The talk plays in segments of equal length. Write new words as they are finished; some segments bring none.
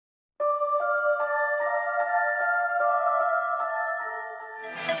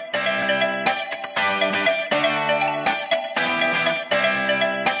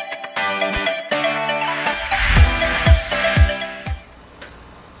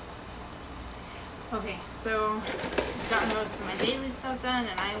Okay, so I've gotten most of my daily stuff done,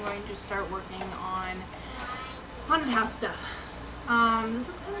 and I'm going to start working on haunted house stuff. This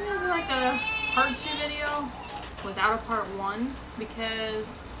is kind of gonna be like a part 2 video without a part 1 because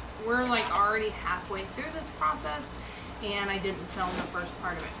we're like already halfway through this process and I didn't film the first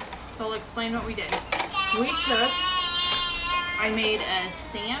part of it. So I'll explain what we did. I made a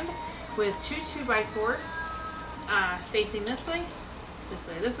stand with 2 2x4s facing this way,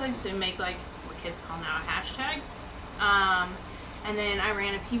 so you make like what kids call now a hashtag. And then I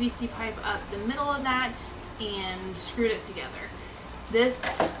ran a PVC pipe up the middle of that and screwed it together.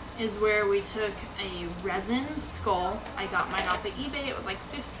 This is where we took a resin skull. I got mine off of eBay. It was like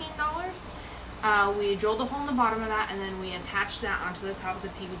 $15. We drilled a hole in the bottom of that and then we attached that onto the top of the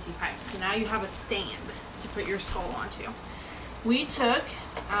PVC pipe. So now you have a stand to put your skull onto. We took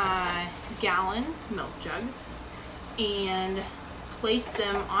gallon milk jugs and placed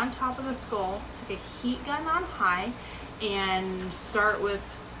them on top of the skull, took a heat gun on high, and start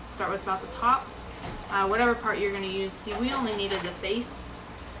with about the top, whatever part you're going to use. See, we only needed the face,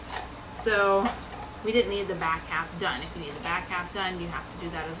 so we didn't need the back half done. If you need the back half done, you have to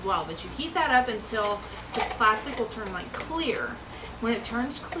do that as well. But you heat that up until this plastic will turn like clear. When it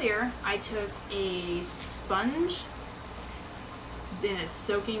turns clear, I took a sponge, then it's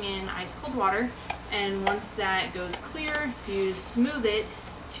soaking in ice cold water, and once that goes clear, you smooth it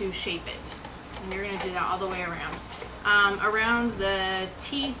to shape it. And you're going to do that all the way around. Around the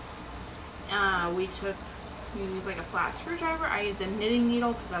teeth, you use like a flat screwdriver. I used a knitting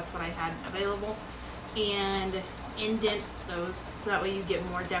needle because that's what I had available, and indent those so that way you get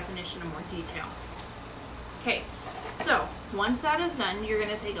more definition and more detail. Okay, so once that is done, you're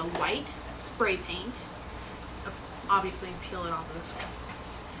going to take a white spray paint, obviously peel it off of the skull.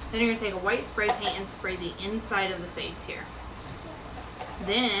 Then you're going to take a white spray paint and spray the inside of the face here.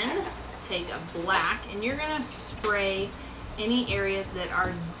 Then take a black and you're going to spray any areas that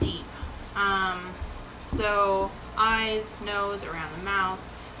are deep. So eyes, nose, around the mouth,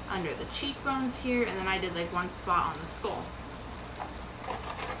 under the cheekbones here, and then I did like one spot on the skull.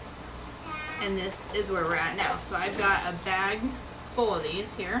 And this is where we're at now. So I've got a bag full of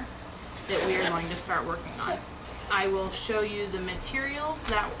these here that we are going to start working on. I will show you the materials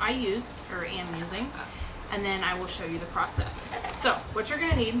that I used or am using, and then I will show you the process. So what you're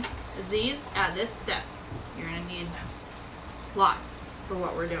going to need is these at this step. You're going to need lots for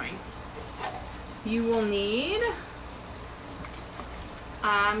what we're doing. You will need,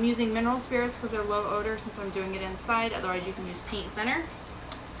 I'm using mineral spirits because they're low odor since I'm doing it inside. Otherwise you can use paint thinner.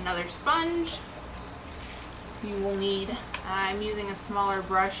 Another sponge. You will need, I'm using a smaller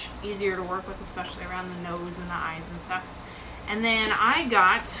brush, easier to work with, especially around the nose and the eyes and stuff. And then I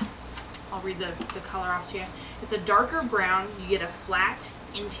got, I'll read the color off to you. It's a darker brown. You get a flat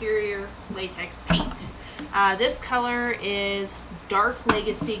interior latex paint. This color is Dark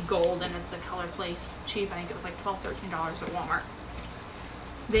Legacy Gold, and it's the Color Place cheap. I think it was like $12, $13 at Walmart.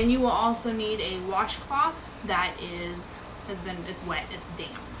 Then you will also need a washcloth that it's wet, it's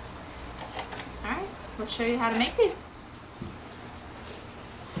damp. Alright, let's show you how to make these.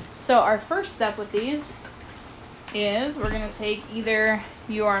 So our first step with these is we're going to take either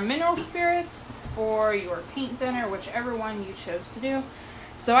your mineral spirits or your paint thinner, whichever one you chose to do.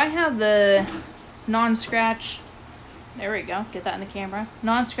 So I have the non-scratch, there we go, get that in the camera,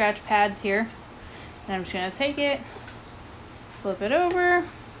 non-scratch pads here. And I'm just going to take it, flip it over,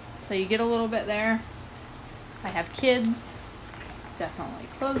 so you get a little bit there. I have kids, definitely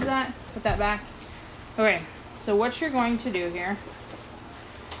close that, put that back. Okay, so what you're going to do here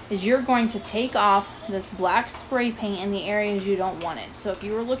is you're going to take off this black spray paint in the areas you don't want it. So if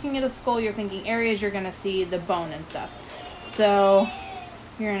you were looking at a skull, you're thinking areas you're going to see the bone and stuff. So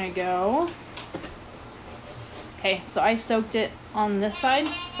you're going to go, okay, so I soaked it on this side,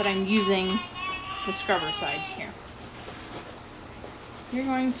 but I'm using the scrubber side here. You're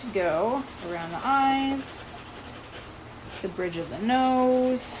going to go around the eyes, the bridge of the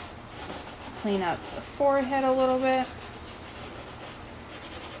nose, clean up the forehead a little bit.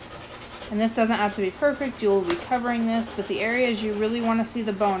 And this doesn't have to be perfect, you'll be covering this, but the areas you really want to see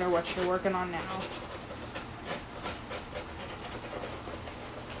the bone are what you're working on now.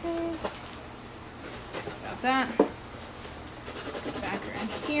 Okay. Got that. Back around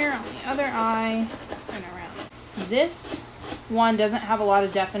here on the other eye, and around. This one doesn't have a lot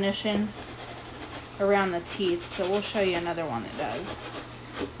of definition around the teeth, so we'll show you another one that does.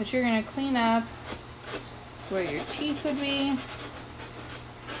 But you're going to clean up where your teeth would be.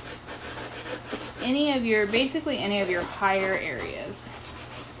 Basically any of your higher areas.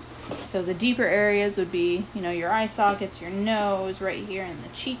 So the deeper areas would be, your eye sockets, your nose, right here in the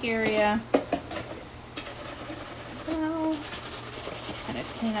cheek area. kind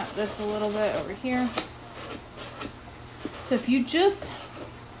of clean up this a little bit over here. So if you just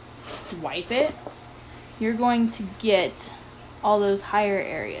wipe it, you're going to get all those higher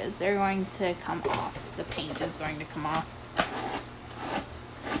areas. They're going to come off. The paint is going to come off.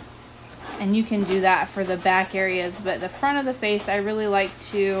 And you can do that for the back areas, but the front of the face, I really like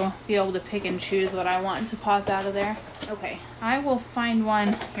to be able to pick and choose what I want to pop out of there. Okay, I will find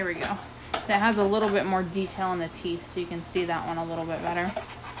one, here we go, that has a little bit more detail in the teeth, so you can see that one a little bit better.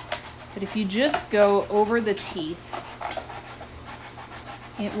 But if you just go over the teeth,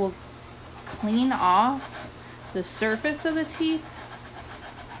 it will clean off the surface of the teeth,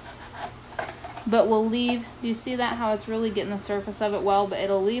 but will leave, do you see that, how it's really getting the surface of it well, but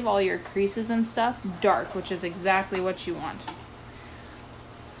it'll leave all your creases and stuff dark, which is exactly what you want.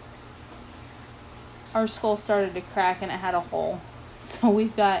 Our skull started to crack and it had a hole, so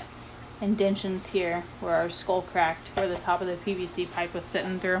we've got indentions here where our skull cracked, where the top of the PVC pipe was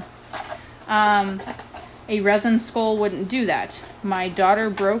sitting through. A resin skull wouldn't do that. My daughter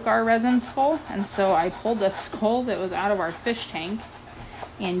broke our resin skull, and so I pulled a skull that was out of our fish tank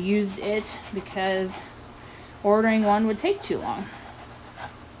and used it because ordering one would take too long.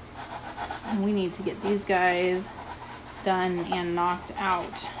 And we need to get these guys done and knocked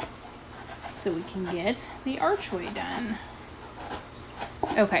out so we can get the archway done.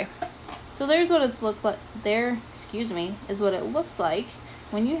 Okay, so there's what it's looked like. There, excuse me, is what it looks like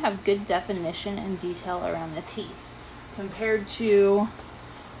when you have good definition and detail around the teeth, compared to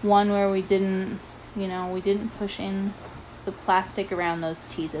one where we didn't, you know, we didn't push in the plastic around those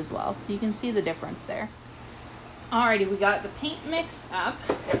teeth as well. So you can see the difference there. Alrighty, we got the paint mixed up.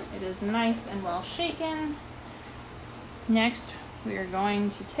 It is nice and well shaken. Next, we are going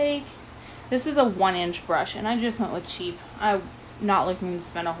to take, this is a 1-inch brush, and I just went with cheap. I'm not looking to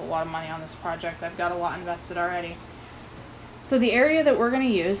spend a whole lot of money on this project. I've got a lot invested already. So the area that we're going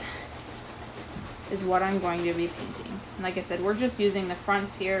to use is what I'm going to be painting. And like I said, we're just using the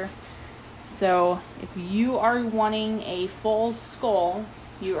fronts here. So if you are wanting a full skull,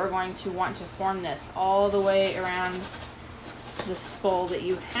 you are going to want to form this all the way around the skull that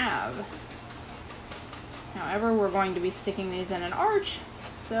you have. However, we're going to be sticking these in an arch,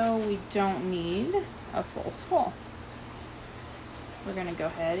 so we don't need a full skull. We're going to go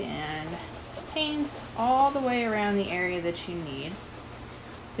ahead and paint all the way around the area that you need.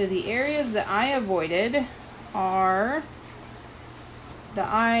 So the areas that I avoided are the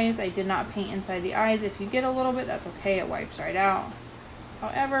eyes. I did not paint inside the eyes. If you get a little bit, that's okay, it wipes right out.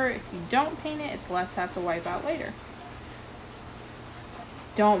 However, if you don't paint it, it's less have to wipe out later.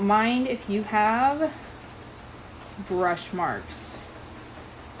 Don't mind if you have brush marks.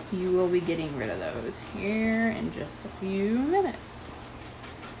 You will be getting rid of those here in just a few minutes.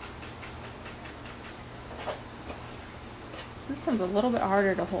 This one's a little bit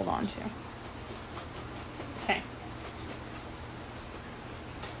harder to hold on to. Okay.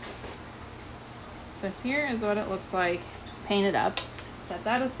 So here is what it looks like painted up. Set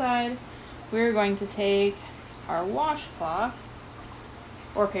that aside. We're going to take our washcloth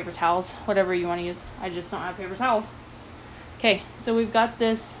or paper towels, whatever you want to use. I just don't have paper towels. Okay, so we've got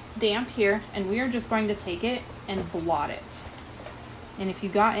this damp here, and we are just going to take it and blot it. And if you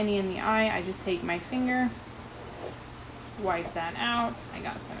got any in the eye, I just take my finger, wipe that out. I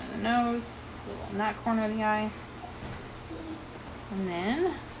got some in the nose, a little in that corner of the eye. And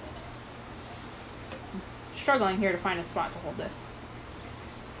then, I'm struggling here to find a spot to hold this.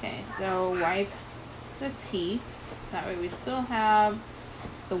 Okay, so wipe the teeth. So that way we still have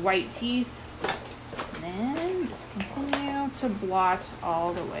the white teeth. And then just continue to blot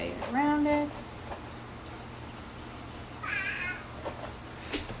all the way around it.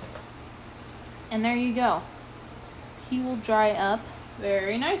 And there you go. He will dry up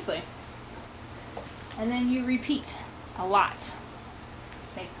very nicely. And then you repeat a lot.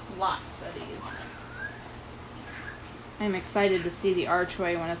 Make lots of these. I'm excited to see the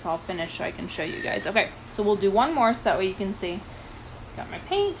archway when it's all finished so I can show you guys. Okay, so we'll do one more so that way you can see. Got my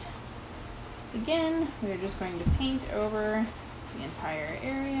paint. Again, we're just going to paint over the entire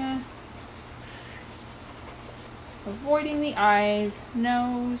area. Avoiding the eyes,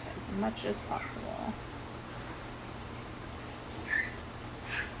 nose as much as possible.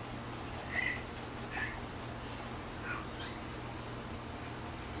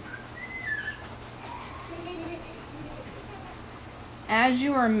 As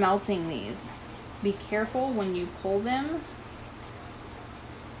you are melting these, be careful when you pull them.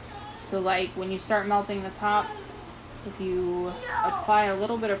 So like when you start melting the top, if you apply a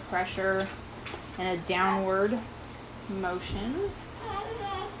little bit of pressure and a downward motion,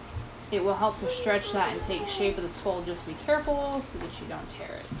 it will help to stretch that and take shape of the skull. Just be careful so that you don't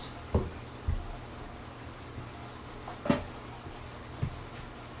tear it.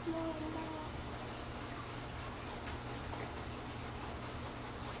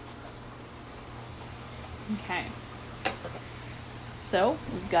 Okay, so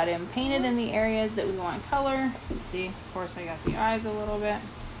we've got him painted in the areas that we want color. You see, of course, I got the eyes a little bit.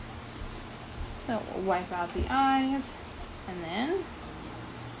 So we'll wipe out the eyes, and then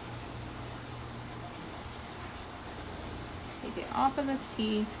take it off of the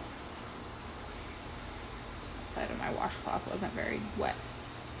teeth. The side of my washcloth wasn't very wet.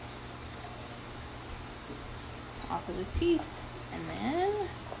 Off of the teeth, and then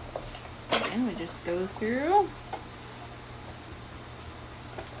again, we just go through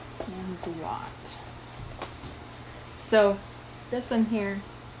and blot. So this one here,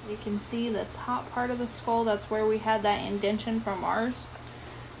 you can see the top part of the skull. That's where we had that indentation from ours.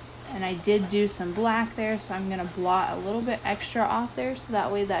 And I did do some black there, so I'm gonna blot a little bit extra off there so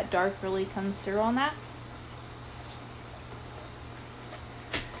that way that dark really comes through on that.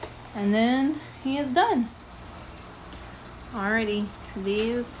 And then he is done. Alrighty,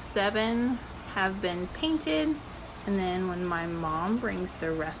 these 7 have been painted, and then when my mom brings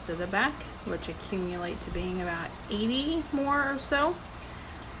the rest of the back, which accumulate to being about 80 more or so,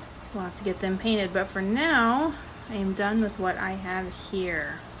 we'll have to get them painted. But for now, I am done with what I have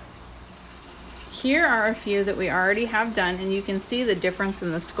here. Here are a few that we already have done, and you can see the difference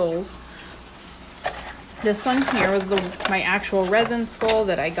in the skulls. This one here was my actual resin skull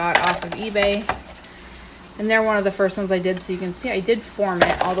that I got off of eBay. And they're one of the first ones I did, so you can see I did form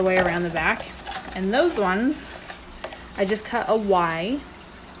it all the way around the back. And those ones, I just cut a Y,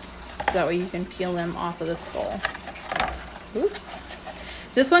 so that way you can peel them off of the skull. Oops.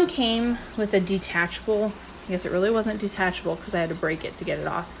 This one came with a detachable, I guess it really wasn't detachable because I had to break it to get it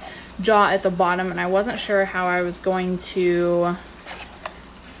off, jaw at the bottom, and I wasn't sure how I was going to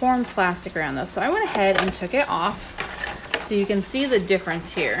form plastic around those. So I went ahead and took it off so you can see the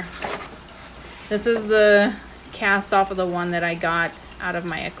difference here. This is the cast off of the one that I got out of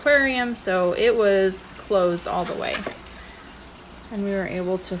my aquarium, so it was closed all the way. And we were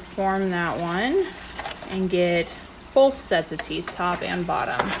able to form that one and get both sets of teeth, top and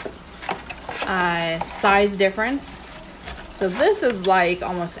bottom. Size difference. So this is like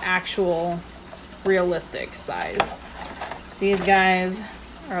almost actual realistic size. These guys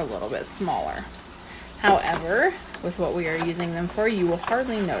are a little bit smaller. However, with what we are using them for, you will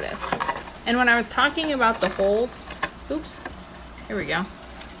hardly notice. And when I was talking about the holes, oops, here we go.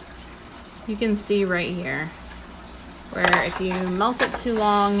 You can see right here where if you melt it too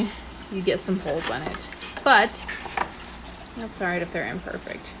long, you get some holes in it. But that's all right if they're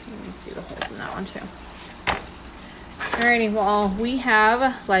imperfect. You can see the holes in that one too. Alrighty, well, we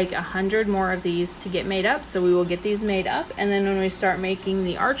have like 100 more of these to get made up, so we will get these made up, and then when we start making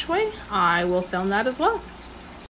the archway, I will film that as well.